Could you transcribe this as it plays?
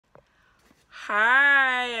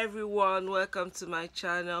Hi everyone, welcome to my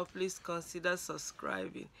channel. Please consider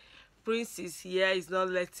subscribing. Prince is here, he's not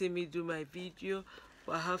letting me do my video,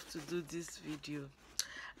 but I have to do this video.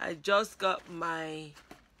 I just got my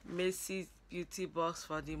Macy's beauty box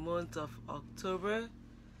for the month of October.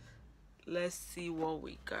 Let's see what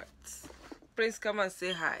we got. Prince, come and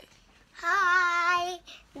say hi. Hi,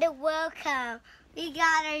 welcome. We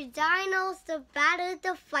got our dinos about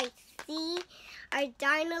to fight. See, our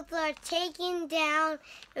dinos are taken down,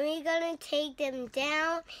 and we're gonna take them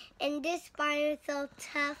down. And this spider's so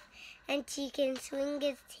tough, and she can swing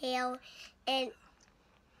its tail, and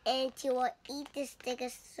she will eat the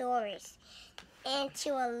Stegosaurus, and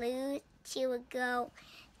she will lose. She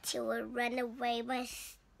will run away by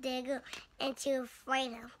Stego, and she will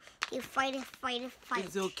fight him. You fight.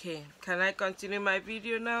 It's okay. Can I continue my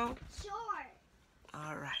video now? Sure.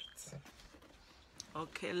 All right.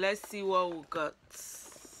 Okay, let's see what we got.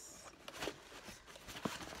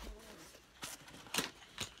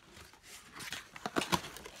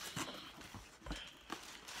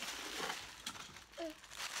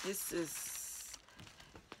 This is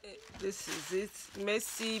it.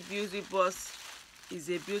 Macy Beauty Boss is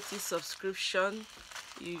a beauty subscription.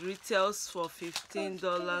 It retails for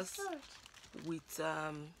 $15 with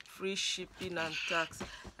free shipping and tax.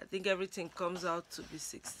 I think everything comes out to be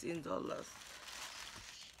 $16.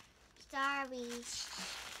 Sorry.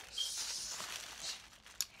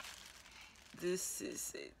 This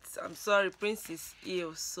is it. I'm sorry, Prince is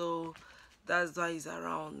ill, so that's why he's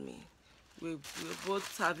around me. We're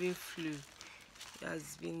both having flu. He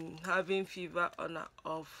has been having fever on and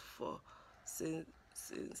off since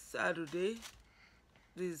Saturday.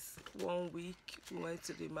 This 1 week we went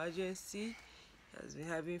to the emergency. He has been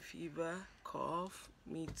having fever, cough,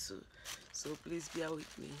 me too. So please bear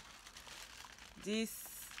with me. This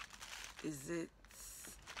is it.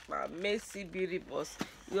 My Macy Beauty Boss.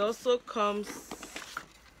 It also comes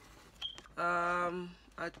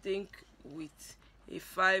I think with a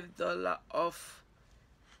 $5 off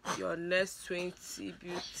your next 20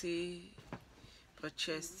 beauty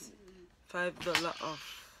purchase. $5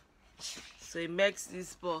 off. So it makes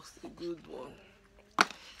this box a good one.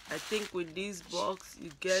 I think with this box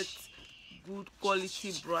you get good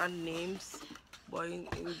quality brand names, but in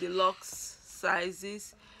deluxe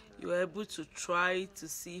sizes. You're able to try it to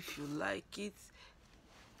see if you like it.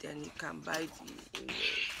 Then you can buy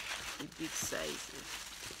the big sizes.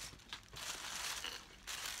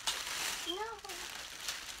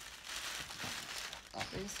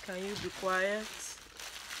 Please, can you be quiet?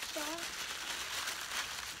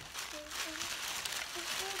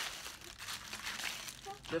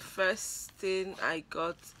 The first thing I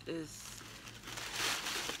got is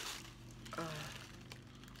I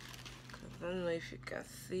don't know if you can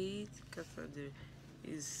see it because of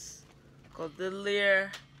is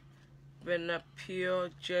Cordelia Pure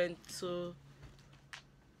Gentle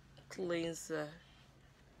Cleanser.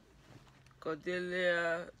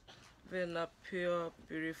 Cordelia Pure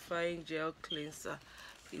Purifying Gel Cleanser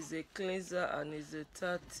is a cleanser and is a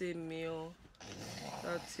 30 mils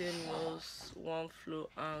 1 flow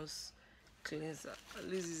ounce cleanser.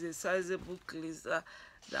 This is a sizable cleanser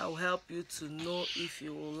that will help you to know if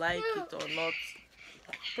you will like it or not.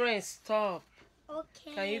 Prince, stop.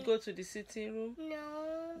 Okay. Can you go to the sitting room?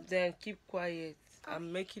 No. Then keep quiet.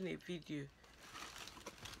 I'm making a video.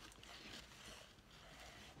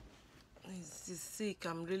 He's sick.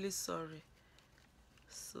 I'm really sorry.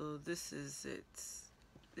 So this is it.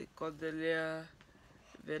 The Cordelia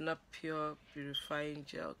Pure Purifying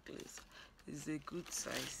Gel Cleanser. It's a good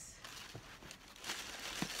size.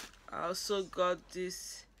 I also got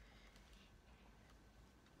this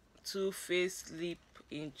Too Faced Lip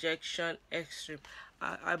Injection Extreme.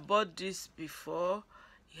 I bought this before.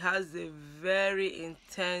 It has a very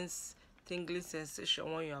intense tingling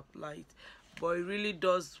sensation when you apply it, but it really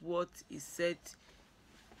does what it said.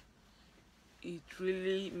 It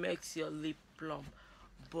really makes your lip plump,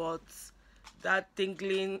 but that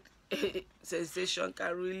tingling sensation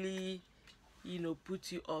can really, put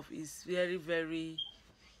you off. It's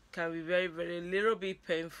can be very a little bit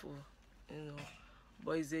painful,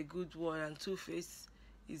 but it's a good one, and Too Faced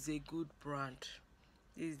is a good brand.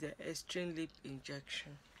 This is the Extreme Lip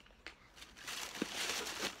Injection.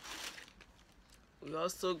 We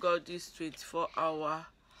also got this 24-hour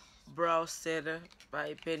brow setter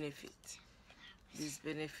by Benefit. This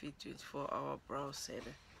Benefit 24-hour brow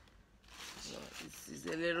setter. This is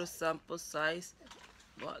a little sample size,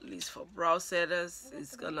 but at least for brow setters,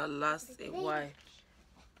 it's gonna last a while.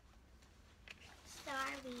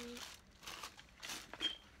 Sorry.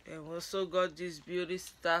 And we also got this Beauty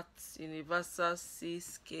Start Universal C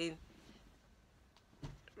Skin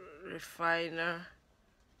refiner.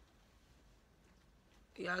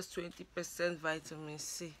 It has 20% vitamin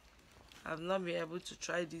C. I've not been able to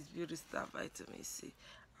try this Beauty Star vitamin C.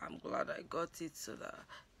 I'm glad I got it so that,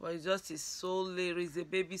 but it just is so layer. It's a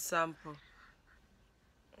baby sample.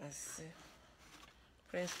 Let's see.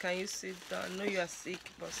 Prince, can you sit down? I know you are sick,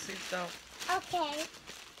 but sit down. Okay.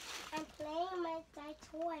 I'm playing with my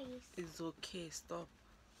toys. It's okay, stop.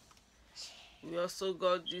 We also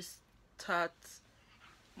got this Tarte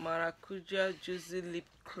Maracuja Juicy Lip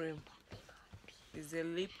Cream. It's a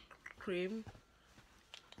lip cream.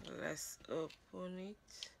 Let's open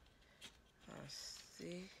it and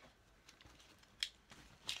see.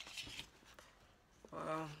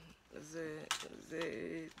 Wow,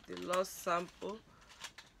 the lost sample,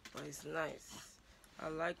 but it's nice. I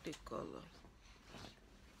like the color.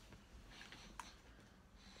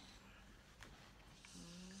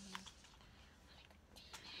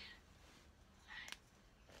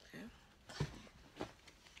 Okay.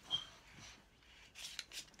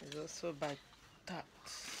 It's also by Tarte.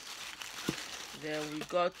 Then we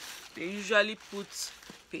got, they usually put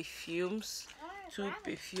perfumes, 2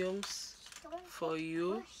 perfumes for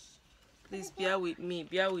you. Please bear with me,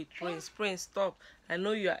 bear with Prince. Prince, stop. I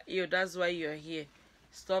know you are ill, that's why you're here.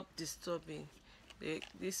 Stop disturbing.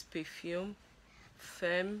 This perfume,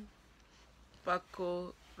 Femme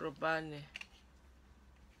Paco Rabanne.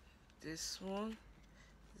 This one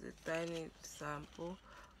is a tiny sample,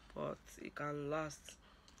 but it can last.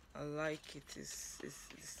 I like it. The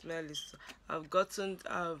smell is. I've gotten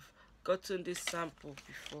this sample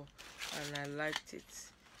before, and I liked it.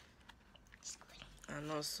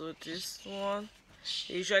 And also this one,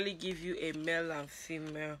 they usually give you a male and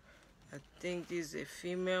female. I think this is a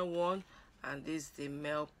female one, and this is the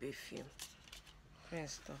male perfume.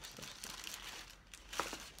 Stop.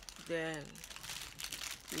 Then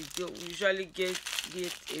we usually get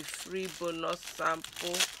a free bonus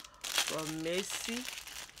sample from Macy,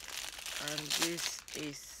 and this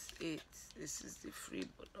is it. This is the free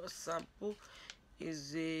bonus sample.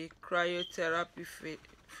 Is a cryotherapy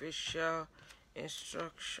facial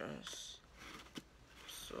instructions.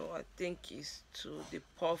 So I think it's to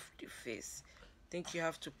puff the face. I think you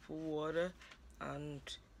have to put water and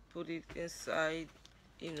put it inside,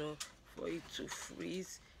 for it to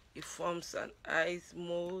freeze. It forms an ice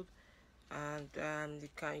mold, and you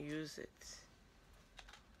can use it.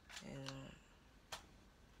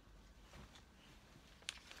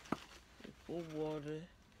 You put water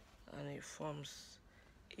and it forms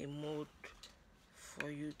a mold for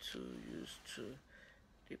you to use to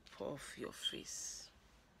puff your face.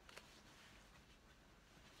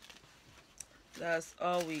 That's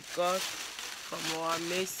all we got from our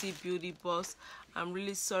Macy beauty box. I'm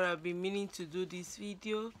really sorry, I've been meaning to do this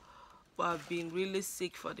video, but I've been really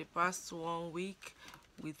sick for the past 1 week,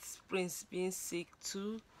 with Prince being sick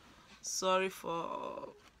too. Sorry for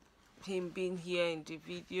him being here in the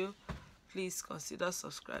video. Please consider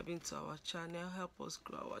subscribing to our channel. Help us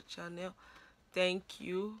grow our channel. Thank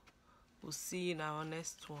you. We'll see you in our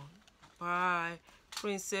next one. Bye.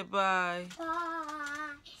 Prince, say bye.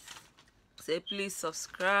 Bye. Say please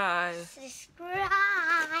subscribe. Subscribe.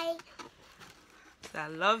 Say I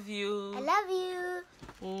love you. I love you.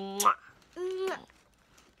 Mwah. Mwah.